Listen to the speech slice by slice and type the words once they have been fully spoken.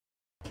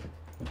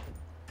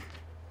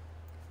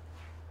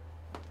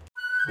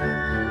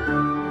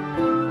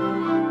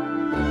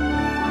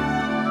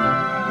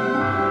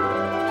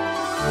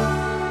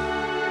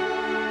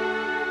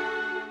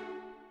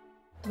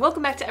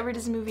Welcome back to Every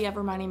Disney Movie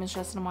Ever. My name is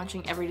Jess and I'm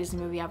watching Every Disney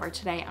Movie Ever.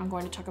 Today I'm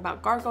going to talk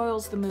about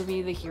Gargoyles The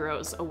Movie, The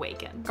Heroes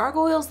Awaken.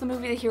 Gargoyles The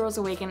Movie, The Heroes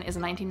Awaken is a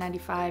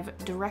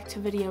 1995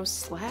 direct-to-video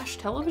 /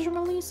 television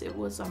release. It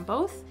was on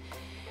both.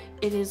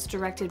 It is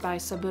directed by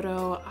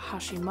Saburo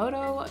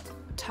Hashimoto,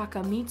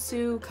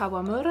 Takamitsu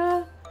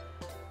Kawamura,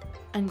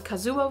 and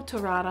Kazuo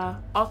Torada.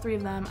 All three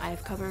of them I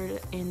have covered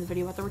in the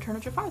video about The Return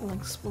of Jafar. The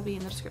links will be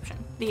in the description.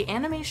 The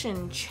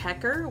animation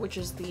checker, which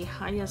is the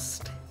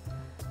highest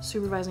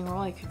supervising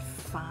role I could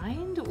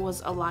find,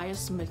 was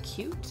Elias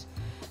Macute,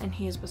 and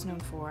he is best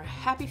known for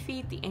Happy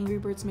Feet, The Angry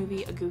Birds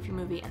movie, A Goofy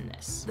Movie, and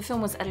this. The film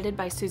was edited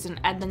by Susan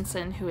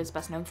Edmunson, who is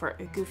best known for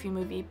A Goofy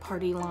Movie,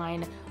 Party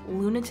Line,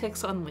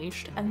 Lunatics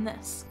Unleashed, and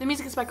this. The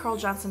music is by Carl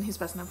Johnson, who's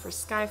best known for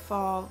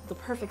Skyfall, The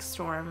Perfect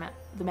Storm,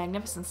 The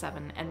Magnificent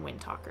Seven, and Wind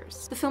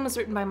Talkers. The film is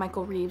written by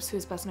Michael Reaves, who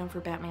is best known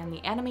for Batman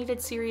the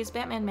Animated Series,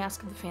 Batman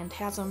Mask of the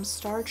Phantasm,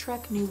 Star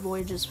Trek New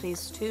Voyages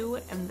Phase 2,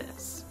 and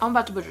this. I'm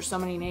about to butcher so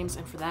many names,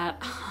 and for that,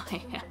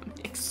 I am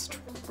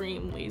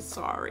extremely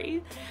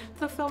sorry.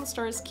 The film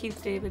stars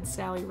Keith David,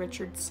 Sally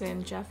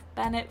Richardson, Jeff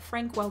Bennett,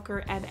 Frank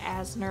Welker, Ed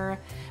Asner,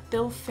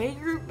 Bill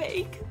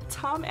Fagerbakke,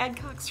 Tom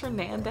Adcox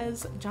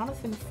Hernandez,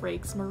 Jonathan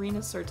Frakes, Marina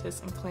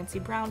Sirtis, and Clancy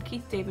Brown.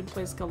 Keith David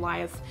plays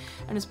Goliath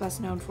and is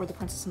best known for The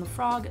Princess and the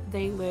Frog,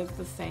 They Live,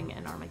 The Thing,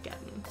 and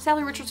Armageddon.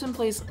 Sally Richardson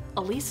plays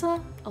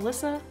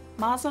Alyssa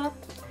Maza,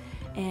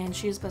 and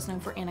she is best known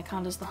for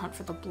Anacondas, The Hunt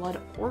for the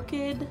Blood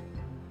Orchid,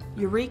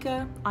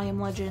 Eureka, I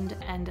Am Legend,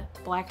 and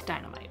Black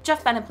Dynamite.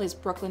 Jeff Bennett plays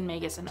Brooklyn,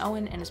 Magus, and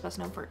Owen, and is best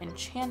known for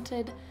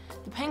Enchanted,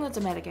 The Penguins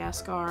of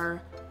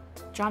Madagascar,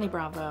 Johnny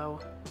Bravo,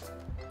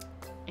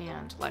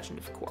 and Legend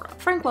of Korra.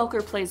 Frank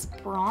Welker plays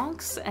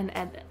Bronx, and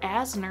Ed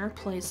Asner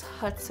plays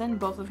Hudson,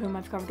 both of whom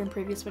I've covered in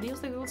previous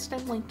videos. They will stay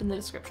linked in the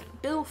description.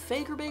 Bill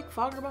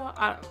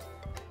Fagerbakke,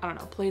 I don't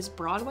know, plays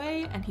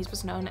Broadway, and he's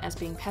best known as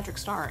being Patrick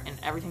Star in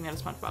everything that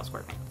is SpongeBob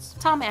SquarePants.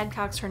 Tom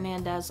Adcox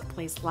Hernandez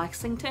plays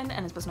Lexington,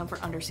 and is best known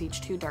for Under Siege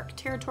 2, Dark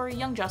Territory,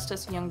 Young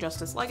Justice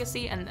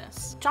Legacy, and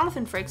this.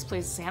 Jonathan Frakes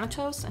plays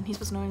Xanatos, and he's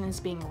best known as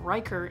being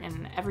Riker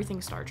in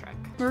everything Star Trek.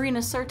 Marina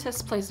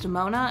Sirtis plays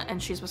Demona,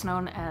 and she's best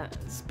known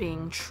as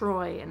being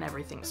Troy in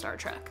everything Star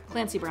Trek.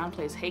 Clancy Brown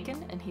plays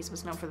Haken, and he's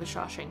best known for The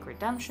Shawshank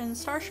Redemption,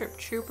 Starship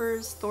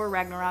Troopers, Thor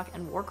Ragnarok,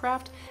 and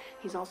Warcraft.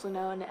 He's also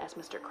known as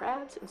Mr.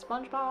 Krabs in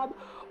SpongeBob,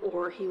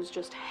 or he was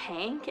just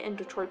Hank in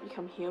Detroit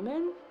Become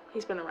Human.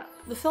 He's been around.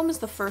 The film is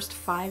the first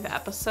 5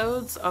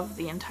 episodes of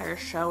the entire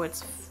show.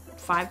 It's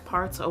 5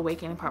 parts,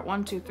 Awakening Part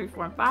 1, 2, 3,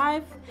 4, and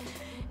 5.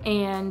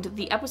 And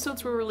the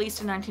episodes were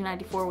released in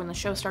 1994 when the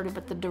show started,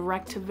 but the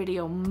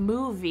direct-to-video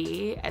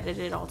movie,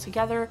 edited all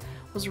together,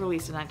 was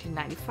released in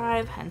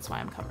 1995, hence why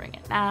I'm covering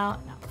it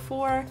now, not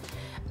before.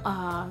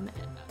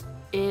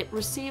 It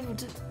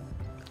received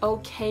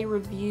okay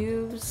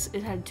reviews.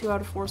 It had 2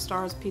 out of 4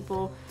 stars.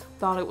 People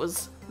thought it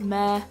was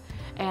meh,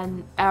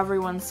 and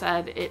everyone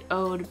said it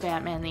owed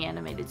Batman the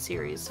Animated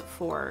Series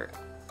for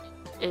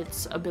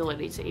its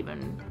ability to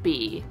even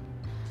be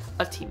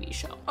a TV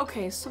show.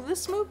 Okay, so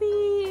this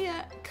movie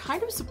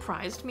kind of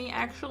surprised me,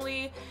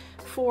 actually.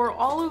 For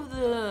all of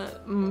the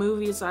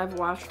movies I've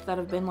watched that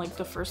have been like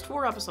the first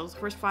 4 episodes,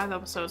 the first 5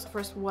 episodes, the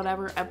first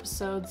whatever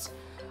episodes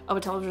of a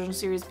television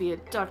series, be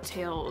it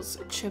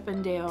DuckTales,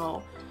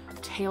 Chippendale,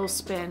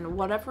 Tailspin,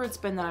 whatever it's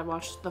been that I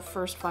watched the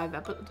first 5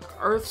 episodes,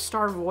 Earth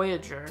Star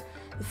Voyager,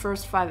 the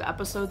first 5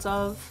 episodes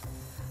of,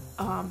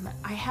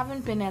 I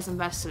haven't been as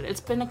invested.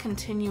 It's been a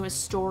continuous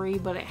story,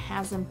 but it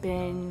hasn't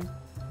been,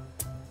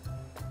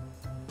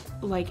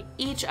 like,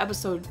 each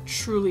episode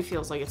truly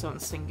feels like its own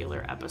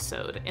singular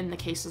episode in the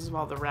cases of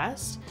all the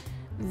rest.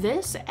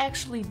 This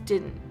actually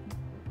didn't.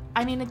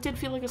 I mean, it did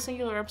feel like a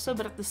singular episode,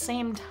 but at the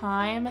same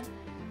time,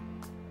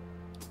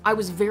 I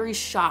was very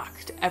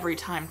shocked every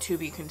time To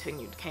Be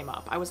Continued came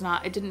up.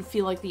 It didn't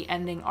feel like the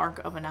ending arc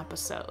of an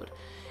episode.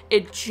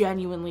 It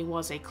genuinely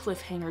was a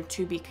cliffhanger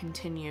to be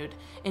continued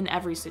in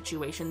every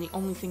situation. The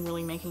only thing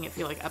really making it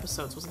feel like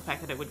episodes was the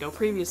fact that it would go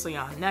previously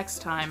on,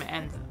 next time,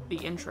 and the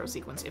intro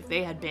sequence. If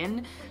they had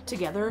been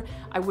together,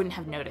 I wouldn't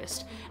have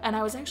noticed. And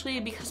I was actually,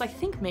 because I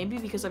think maybe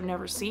because I've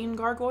never seen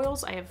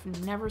Gargoyles, I have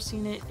never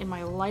seen it in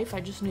my life, I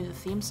just knew the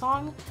theme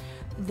song,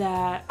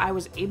 that I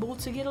was able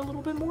to get a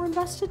little bit more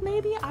invested,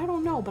 maybe? I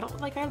don't know,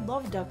 but like, I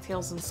love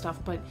DuckTales and stuff,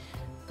 but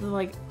the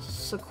like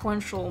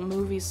sequential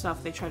movie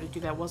stuff they tried to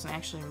do that wasn't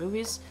actually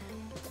movies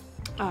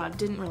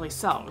didn't really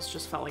sell. It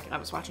just felt like I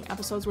was watching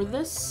episodes. Where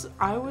this,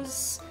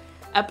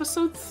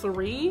 episode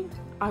 3,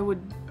 I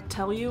would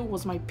tell you,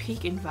 was my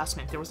peak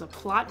investment. There was a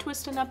plot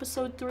twist in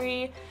episode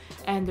 3,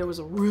 and there was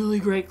a really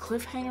great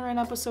cliffhanger in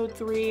episode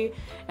 3,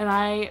 and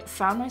I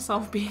found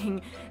myself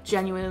being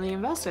genuinely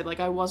invested. Like,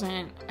 I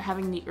wasn't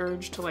having the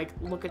urge to like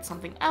look at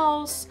something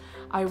else.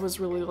 I was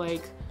really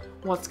like,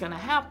 what's gonna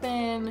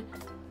happen?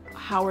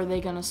 How are they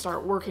gonna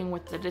start working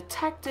with the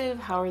detective?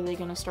 How are they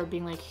gonna start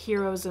being like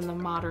heroes in the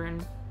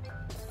modern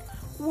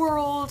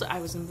world? I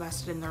was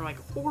invested in their like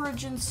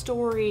origin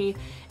story.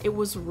 It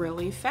was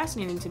really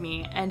fascinating to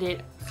me, and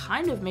it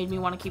kind of made me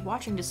want to keep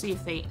watching to see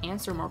if they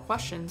answer more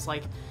questions,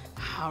 like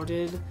how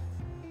did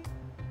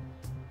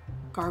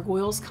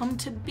gargoyles come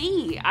to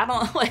be? I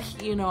don't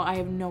like, you know, I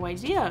have no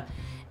idea.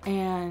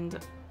 And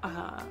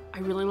I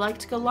really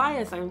liked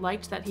Elias. I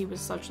liked that he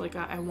was such like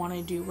I want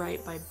to do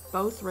right by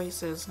both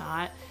races,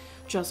 not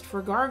just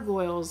for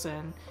gargoyles,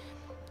 and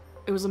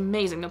it was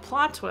amazing. The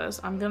plot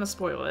twist, I'm gonna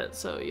spoil it,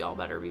 so y'all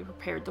better be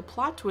prepared. The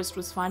plot twist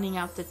was finding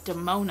out that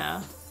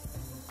Demona,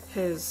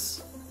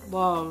 his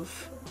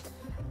love,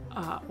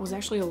 was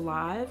actually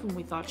alive, and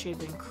we thought she had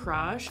been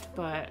crushed,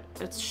 but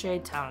it's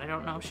Shade Town. I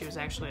don't know if she was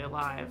actually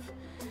alive.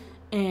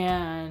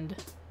 And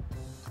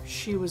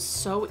she was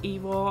so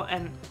evil,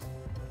 and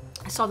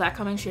I saw that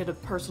coming. She had a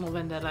personal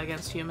vendetta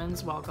against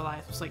humans, while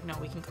Goliath was like, no,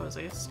 we can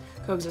coexist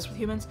with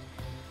humans.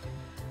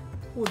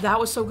 Well, that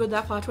was so good,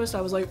 that plot twist.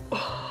 I was like,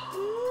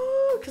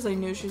 oh, because I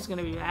knew she was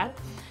gonna be bad.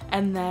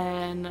 And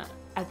then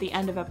at the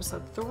end of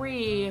episode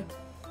 3,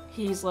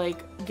 he's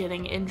like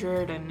getting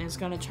injured and is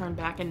gonna turn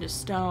back into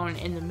stone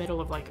in the middle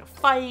of like a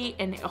fight,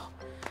 and oh,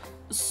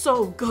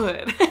 so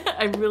good.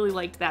 I really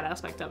liked that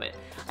aspect of it.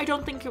 I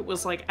don't think it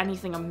was like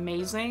anything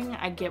amazing.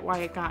 I get why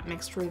it got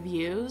mixed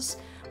reviews,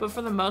 but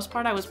for the most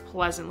part I was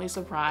pleasantly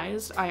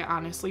surprised. I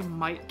honestly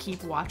might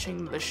keep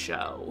watching the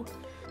show.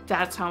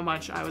 That's how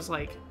much I was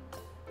like,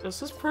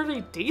 this is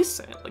pretty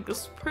decent, like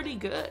this is pretty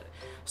good.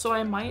 So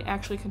I might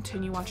actually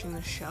continue watching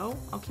the show.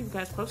 I'll keep you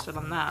guys posted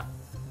on that,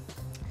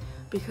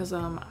 because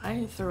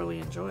I thoroughly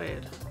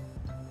enjoyed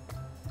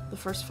the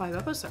first 5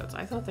 episodes.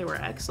 I thought they were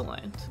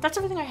excellent. That's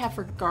everything I have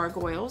for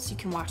Gargoyles. You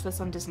can watch this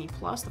on Disney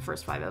Plus. The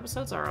first 5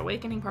 episodes are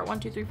Awakening Part 1,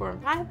 2, 3, 4,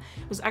 and 5. It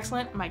was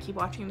excellent. I might keep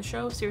watching the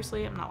show.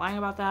 Seriously, I'm not lying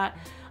about that.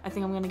 I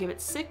think I'm gonna give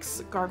it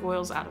 6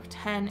 Gargoyles out of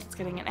 10. It's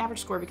getting an average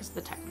score because of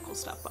the technical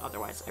stuff, but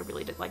otherwise I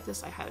really did like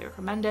this. I highly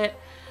recommend it.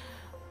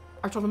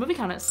 Our total movie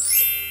count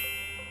is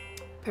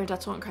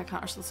Paradetzel and Craig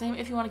count are still the same.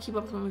 If you want to keep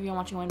up with what movie I'm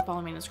watching when,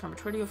 follow me on Instagram or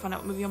Twitter. You'll find out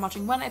what movie I'm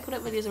watching when. I put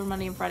up videos every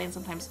Monday and Friday and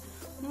sometimes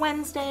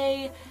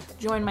Wednesday.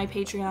 Join my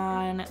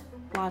Patreon.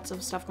 Lots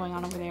of stuff going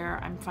on over there.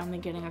 I'm finally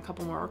getting a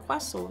couple more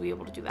requests, so we'll be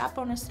able to do that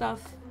bonus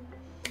stuff.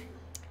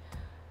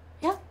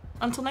 Yeah.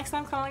 Until next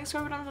time, comment, like,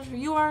 subscribe, but I'm not sure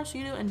you are, so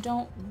you do, and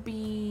don't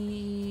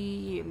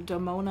be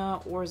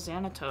Demona or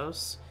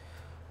Xanatos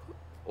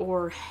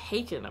or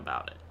Haken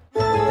about it.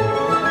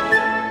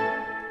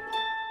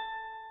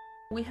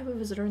 We have a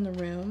visitor in the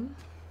room.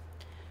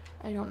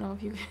 I don't know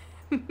if you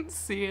can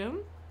see him.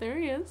 There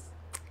he is.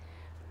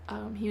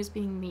 He was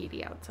being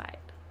needy outside,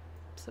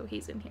 so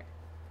he's in here.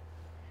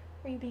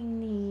 Are you being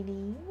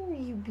needy? Are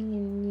you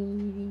being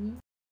needy?